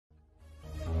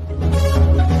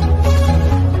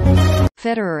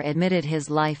Federer admitted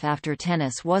his life after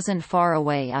tennis wasn't far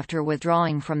away after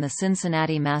withdrawing from the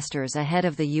Cincinnati Masters ahead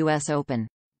of the U.S. Open.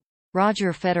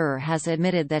 Roger Federer has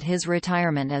admitted that his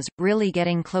retirement is really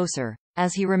getting closer,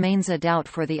 as he remains a doubt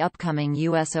for the upcoming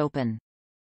U.S. Open.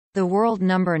 The world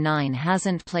number 9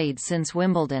 hasn't played since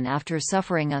Wimbledon after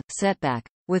suffering a setback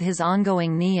with his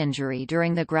ongoing knee injury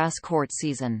during the grass court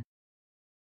season.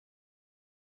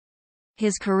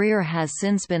 His career has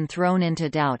since been thrown into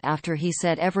doubt after he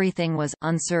said everything was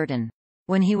uncertain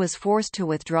when he was forced to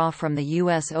withdraw from the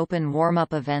U.S. Open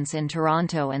warm-up events in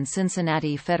Toronto and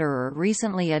Cincinnati. Federer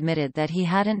recently admitted that he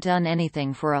hadn't done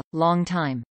anything for a long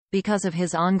time because of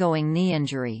his ongoing knee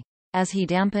injury, as he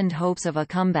dampened hopes of a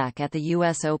comeback at the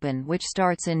U.S. Open, which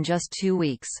starts in just 2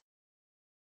 weeks.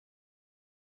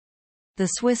 The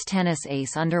Swiss tennis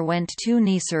ace underwent 2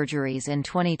 knee surgeries in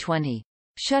 2020,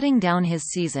 shutting down his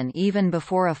season even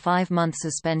before a 5-month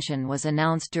suspension was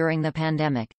announced during the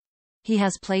pandemic. He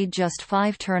has played just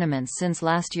 5 tournaments since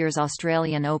last year's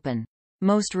Australian Open,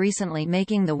 most recently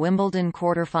making the Wimbledon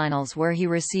quarterfinals, where he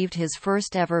received his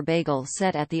first ever bagel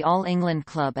set at the All England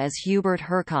Club as Hubert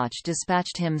Hurkacz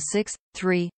dispatched him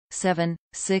 6-3, 7,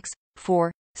 6,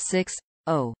 4,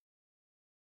 6-0.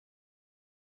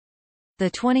 The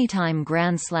 20-time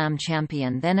Grand Slam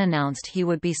champion then announced he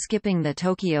would be skipping the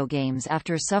Tokyo Games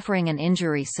after suffering an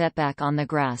injury setback on the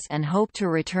grass and hoped to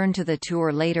return to the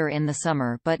tour later in the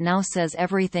summer, but now says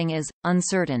everything is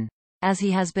uncertain, as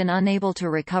he has been unable to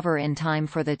recover in time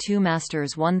for the 2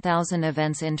 Masters 1000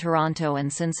 events in Toronto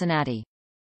and Cincinnati.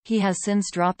 He has since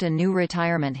dropped a new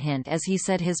retirement hint, as he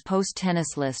said his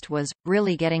post-tennis list was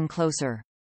really getting closer.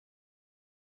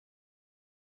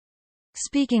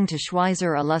 Speaking to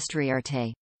Schweizer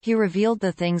Illustrierte, he revealed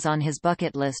the things on his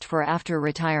bucket list for after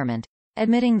retirement,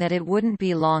 admitting that it wouldn't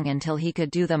be long until he could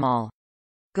do them all.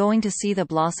 Going to see the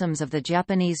blossoms of the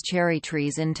Japanese cherry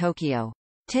trees in Tokyo,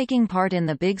 taking part in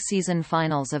the big season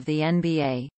finals of the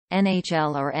NBA,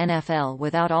 NHL or NFL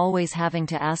without always having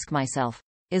to ask myself,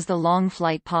 is the long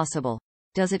flight possible?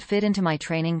 Does it fit into my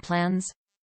training plans?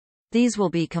 These will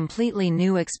be completely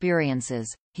new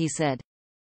experiences, he said.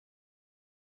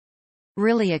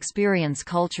 Really experience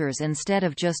cultures instead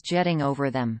of just jetting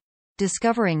over them.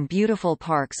 Discovering beautiful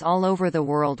parks all over the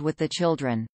world with the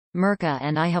children. Mirka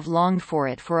and I have longed for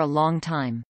it for a long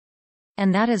time.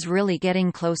 And that is really getting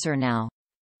closer now.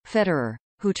 Federer,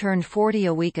 who turned 40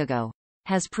 a week ago,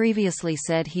 has previously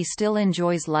said he still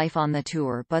enjoys life on the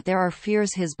tour, but there are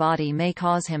fears his body may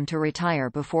cause him to retire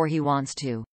before he wants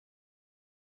to.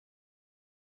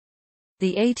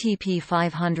 The ATP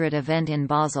 500 event in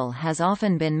Basel has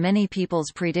often been many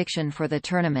people's prediction for the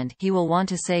tournament he will want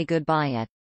to say goodbye at,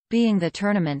 being the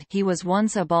tournament he was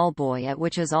once a ball boy at,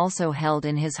 which is also held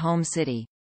in his home city.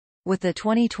 With the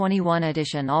 2021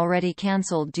 edition already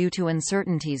cancelled due to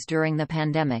uncertainties during the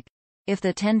pandemic, if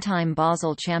the 10-time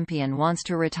Basel champion wants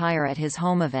to retire at his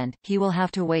home event, he will have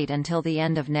to wait until the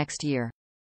end of next year.